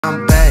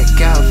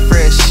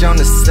fresh on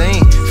the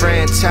scene.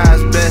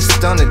 Franchise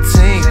best on the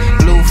team.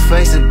 Blue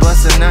faces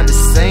busting out the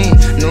scene.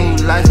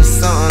 New life is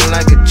something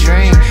like a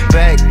dream.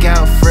 Back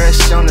out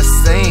fresh on the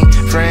scene.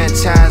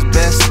 Franchise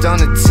best on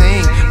the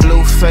team.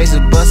 Blue faces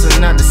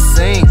busting out the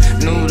scene.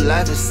 New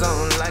life is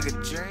something like a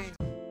dream.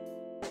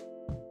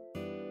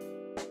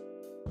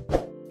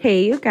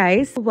 Hey you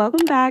guys,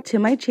 welcome back to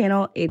my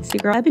channel. It's your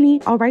girl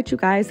Ebony. All right you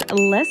guys,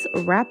 let's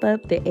wrap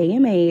up the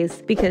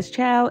AMAs because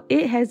child,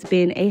 it has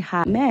been a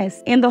hot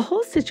mess and the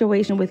whole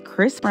situation with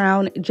Chris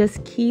Brown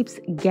just keeps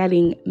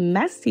getting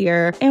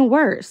messier and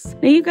worse.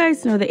 Now you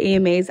guys know the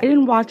AMAs. I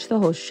didn't watch the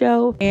whole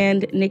show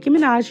and Nicki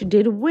Minaj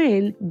did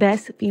win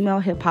Best Female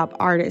Hip Hop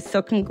Artist.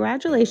 So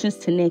congratulations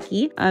to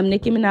Nicki.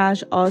 Nicki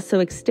Minaj also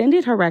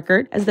extended her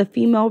record as the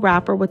female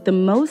rapper with the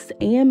most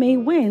AMA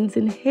wins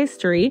in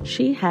history.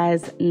 She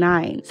has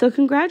 9. So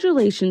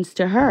congratulations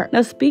to her.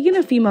 Now, speaking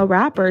of female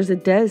rappers,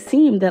 it does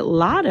seem that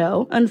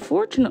Latto,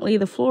 unfortunately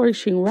the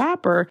flourishing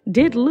rapper,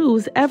 did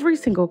lose every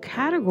single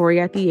category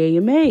at the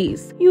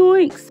AMAs.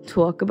 Yoinks.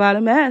 Talk about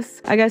a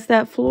mess. I guess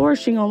that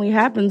flourishing only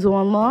happens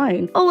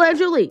online.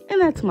 Allegedly. And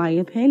that's my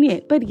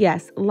opinion. But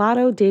yes,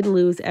 Latto did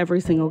lose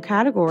every single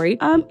category.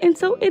 And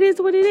so it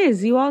is what it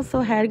is. You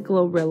also had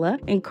Glorilla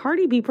and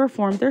Cardi B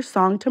perform their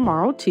song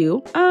Tomorrow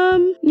too.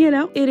 You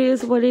know, it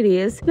is what it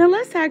is. Now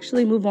let's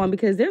actually move on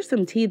because there's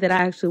some tea that I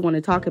actually want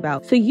to talk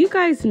about. So you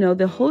guys know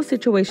the whole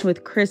situation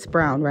with Chris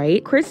Brown,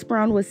 right? Chris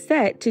Brown was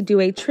set to do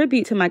a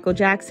tribute to Michael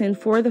Jackson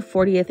for the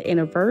 40th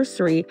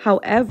anniversary.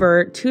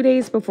 However, 2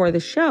 days before the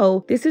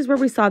show, this is where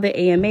we saw the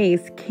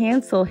AMAs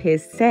cancel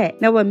his set.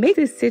 Now, what makes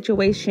this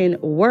situation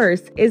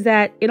worse is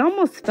that it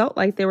almost felt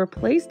like they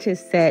replaced his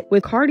set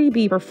with Cardi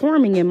B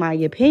performing, in my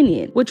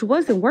opinion, which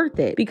wasn't worth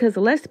it because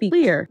let's be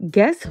clear,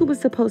 guess who was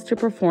supposed to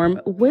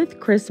perform with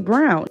Chris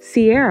Brown?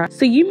 Ciara.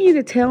 So you mean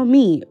to tell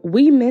me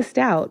we missed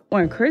out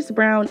on Chris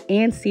Brown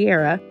and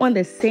Ciara on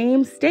the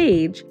same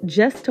stage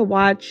just to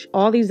watch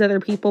all these other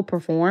people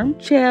perform?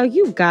 Child,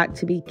 you got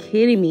to be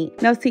kidding me.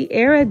 Now,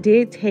 Ciara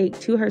did take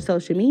to her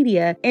social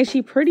media and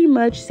she pretty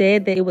much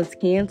said that it was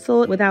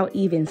canceled without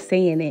even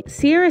saying it.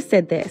 Ciara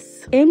said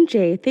this: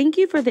 MJ, thank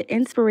you for the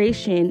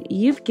inspiration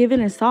you've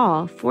given us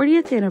all.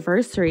 40th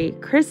anniversary,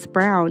 Chris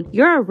Brown,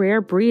 you're a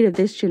rare breed of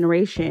this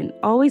generation.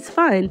 Always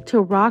fun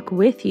to rock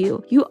with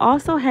you. You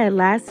also had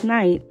last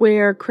night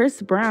where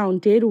Chris Brown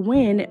did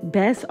win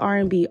Best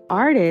R&B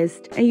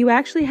Artist, and you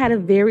actually had a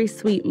very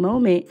sweet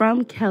moment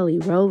from Kelly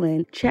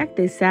Rowland. Check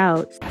this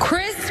out.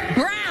 Chris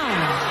Brown.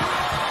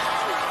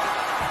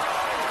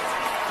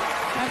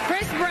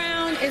 Chris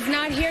Brown is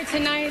not here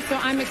tonight, so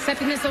I'm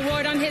accepting this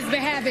award on his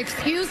behalf.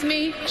 Excuse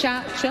me,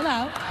 chill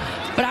out.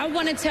 But I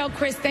want to tell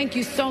Chris, thank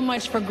you so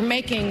much for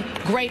making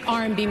great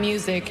R&B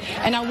music.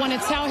 And I want to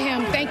tell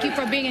him, thank you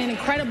for being an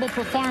incredible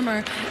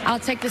performer. I'll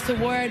take this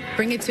award,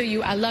 bring it to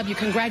you. I love you.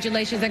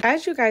 Congratulations.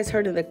 As you guys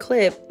heard in the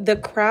clip, the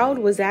crowd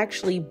was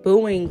actually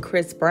booing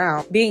Chris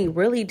Brown, being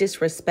really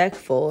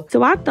disrespectful.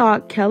 So I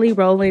thought Kelly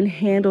Rowland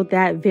handled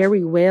that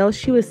very well.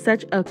 She was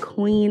such a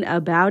queen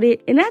about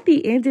it. And at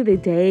the end of the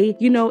day,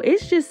 you know,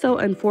 it's just so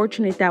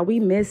unfortunate that we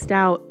missed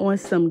out on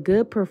some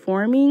good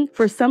performing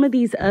for some of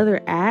these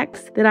other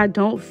acts that I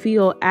don't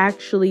feel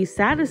actually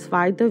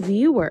satisfied the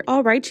viewer.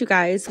 All right, you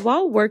guys,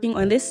 while working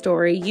on this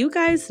story, you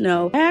guys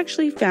know I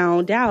actually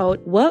found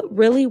out what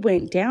really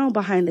went down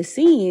behind the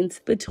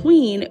scenes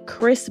between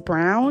Chris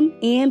Brown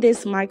and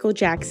this Michael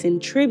Jackson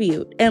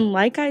tribute. And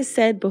like I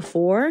said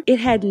before, it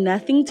had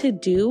nothing to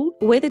do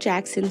with the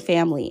Jackson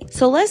family.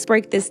 So let's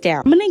break this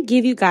down. I'm going to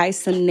give you guys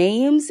some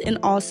names and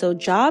also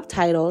job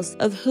titles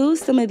of who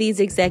some of these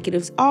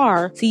executives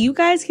are so you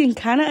guys can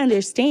kind of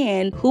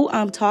understand who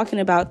I'm talking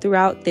about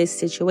throughout this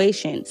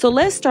situation. So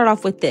let's start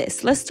off with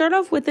this. Let's start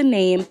off with a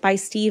name by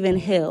Stephen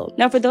Hill.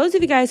 Now, for those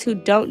of you guys who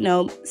don't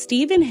know,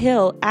 Stephen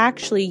Hill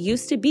actually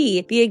used to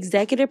be the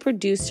executive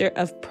producer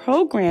of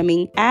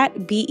programming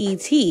at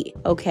BET,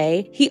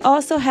 okay? He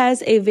also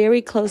has a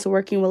very close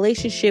working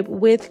relationship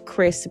with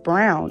Chris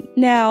Brown.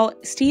 Now,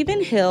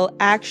 Stephen Hill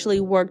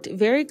actually worked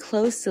very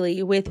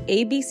closely with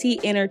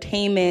ABC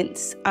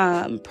Entertainment's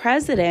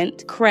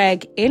president,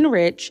 Craig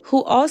Enrich,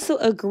 who also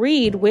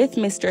agreed with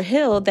Mr.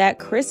 Hill that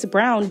Chris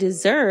Brown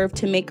deserved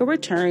to make a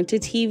return to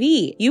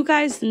TV. You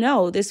guys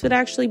know this would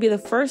actually be the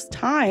first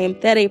time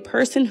that a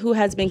person who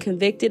has been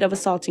convicted of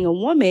assaulting a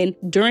woman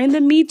during the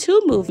Me Too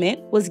movement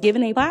was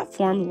given a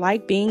platform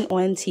like being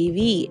on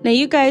TV. Now,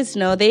 you guys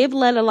know they've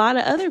let a lot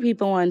of other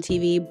people on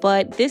TV,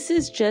 but this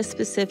is just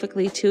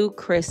specifically to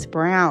Chris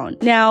Brown.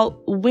 Now,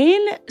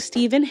 when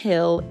Stephen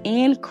Hill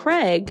and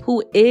Craig,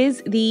 who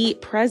is the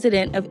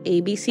president of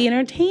ABC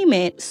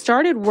Entertainment,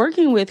 started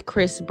working with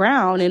Chris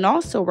Brown and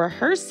also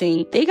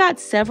rehearsing, they got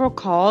several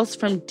calls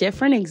from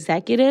different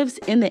executives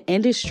in the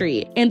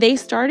industry, and they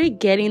started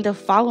getting the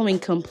following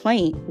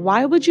complaint: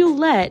 why would you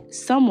let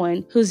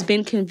someone who's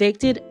been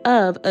convicted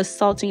of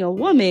assaulting a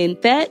woman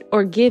vet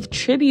or give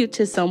tribute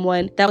to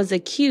someone that was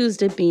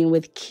accused of being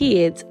with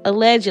kids,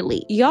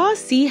 allegedly? Y'all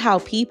see how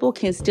people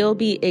can still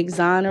be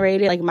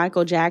exonerated like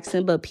Michael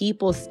Jackson, but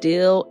people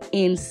still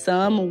in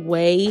some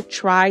way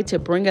try to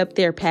bring up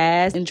their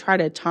past and try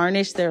to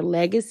tarnish their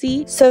legacy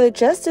legacy. So the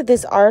gist of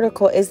this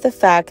article is the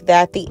fact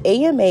that the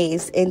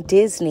AMAs in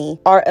Disney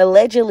are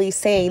allegedly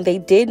saying they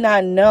did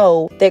not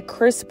know that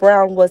Chris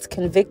Brown was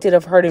convicted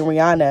of hurting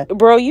Rihanna.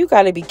 Bro, you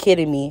gotta be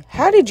kidding me.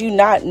 How did you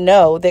not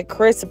know that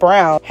Chris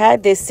Brown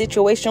had this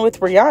situation with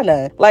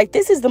Rihanna? Like,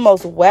 this is the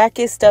most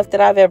wackest stuff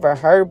that I've ever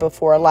heard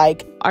before.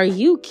 Like, are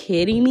you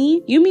kidding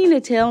me? You mean to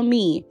tell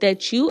me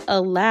that you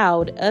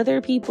allowed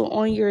other people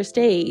on your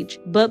stage,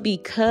 but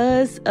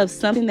because of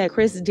something that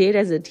Chris did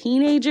as a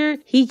teenager,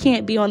 he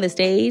can't be on the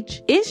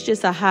stage? It's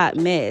just a hot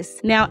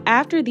mess. Now,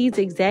 after these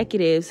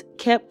executives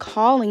kept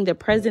calling the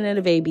president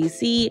of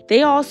ABC,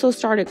 they also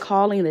started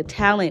calling the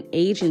talent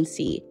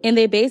agency. And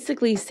they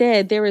basically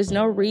said there is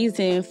no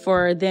reason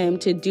for them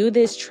to do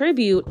this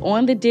tribute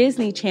on the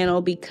Disney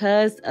Channel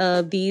because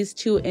of these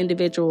two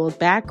individuals'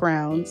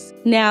 backgrounds.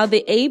 Now,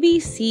 the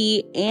ABC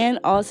and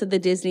also the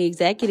Disney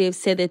executives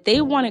said that they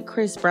wanted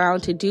Chris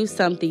Brown to do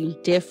something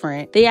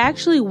different. They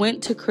actually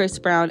went to Chris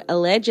Brown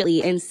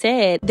allegedly and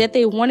said that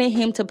they wanted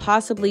him to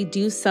possibly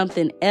do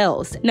something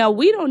else. Now,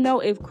 we don't know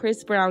if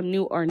Chris Brown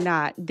knew or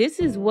not. This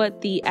is what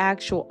the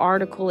actual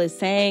article is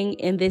saying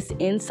and this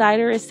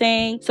insider is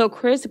saying. So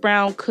Chris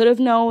Brown could have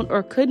known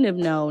or couldn't have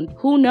known.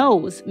 Who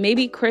knows?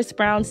 Maybe Chris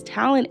Brown's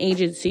talent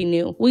agency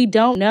knew. We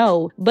don't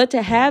know. But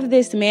to have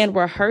this man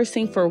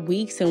rehearsing for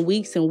weeks and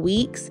weeks and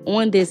weeks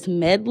on this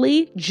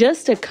medley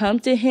just to come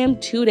to him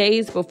 2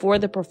 days before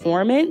the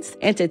performance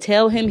and to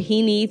tell him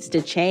he needs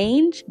to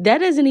change, that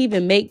doesn't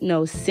even make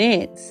no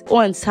sense.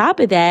 On top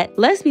of that,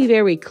 let's be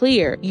very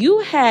clear. You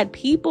had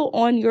people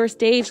on your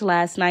stage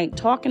last night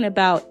talking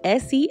about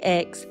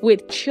sex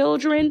with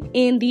children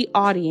in the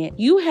audience.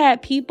 You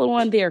had people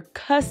on there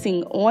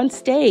cussing on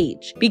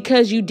stage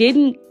because you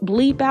didn't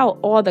bleep out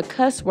all the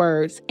cuss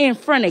words in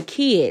front of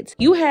kids.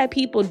 You had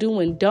people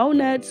doing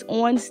donuts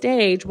on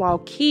stage while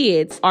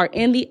kids are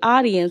in the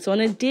audience on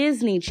a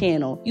Disney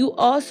Channel. You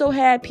also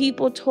had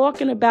people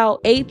talking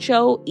about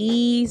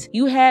HOEs.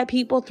 You had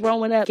people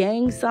throwing up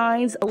gang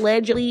signs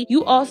allegedly.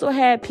 You also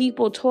had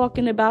people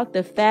talking about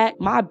the fact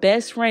my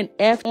best friend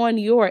F on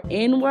your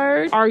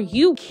N-word. Are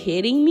you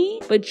kidding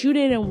me? But you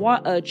didn't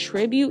want a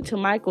tribute to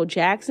Michael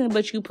Jackson,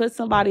 but you put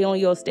somebody on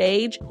your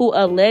stage who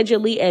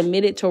allegedly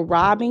admitted to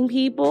robbing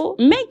people?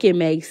 Make it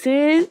make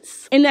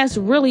sense. And that's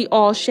really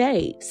all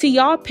shade. See,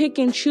 y'all pick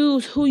and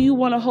choose who you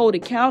want to hold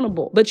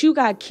accountable, but you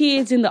got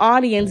kids in the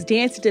audience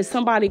dancing to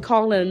somebody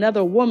calling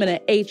another woman an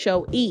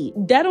HOE.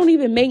 That don't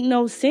even make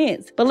no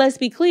sense. But let's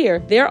be clear,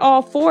 they're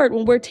all for it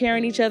when we're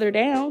tearing each other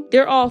down.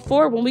 They're all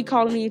for it when we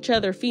calling each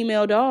other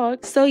female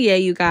dogs. So yeah,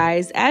 you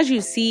guys, as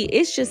you see,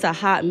 it's just a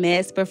hot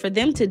mess. But for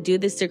them to do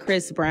this to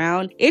Chris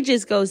Brown, it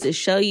just goes to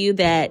show you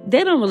that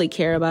they don't really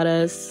care about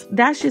us.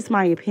 That's just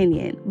my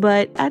opinion.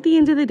 But at the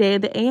end of the day,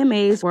 the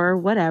AMAs were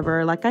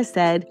whatever. Like I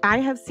said, I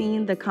have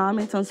seen the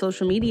comments on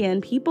social media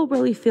and people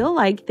really feel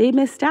like they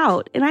missed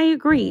out. And I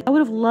agree. I would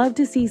have loved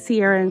to see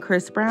Ciara and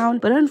Chris Brown,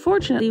 but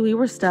unfortunately we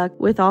were stuck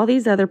with all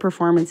these other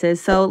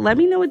performances. So let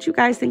me know what you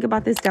guys think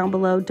about this down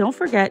below. Don't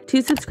forget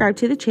to subscribe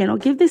to the channel.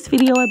 Give this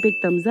video a big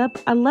thumbs up.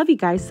 I love you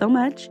guys so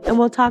much and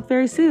we'll talk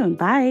very soon.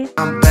 Bye.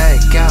 I'm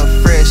back out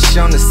fresh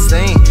on the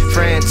scene.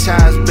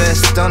 Franchise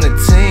best on the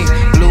team.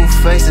 Blue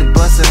faces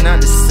busting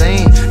out the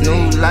scene.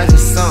 New life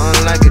is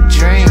something like a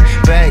dream.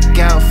 Back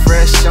out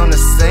fresh on the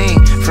scene.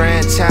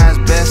 Franchise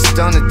best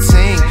on the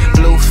team.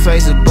 Blue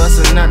faces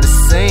busting out the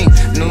scene.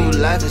 New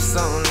life is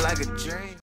something like a dream.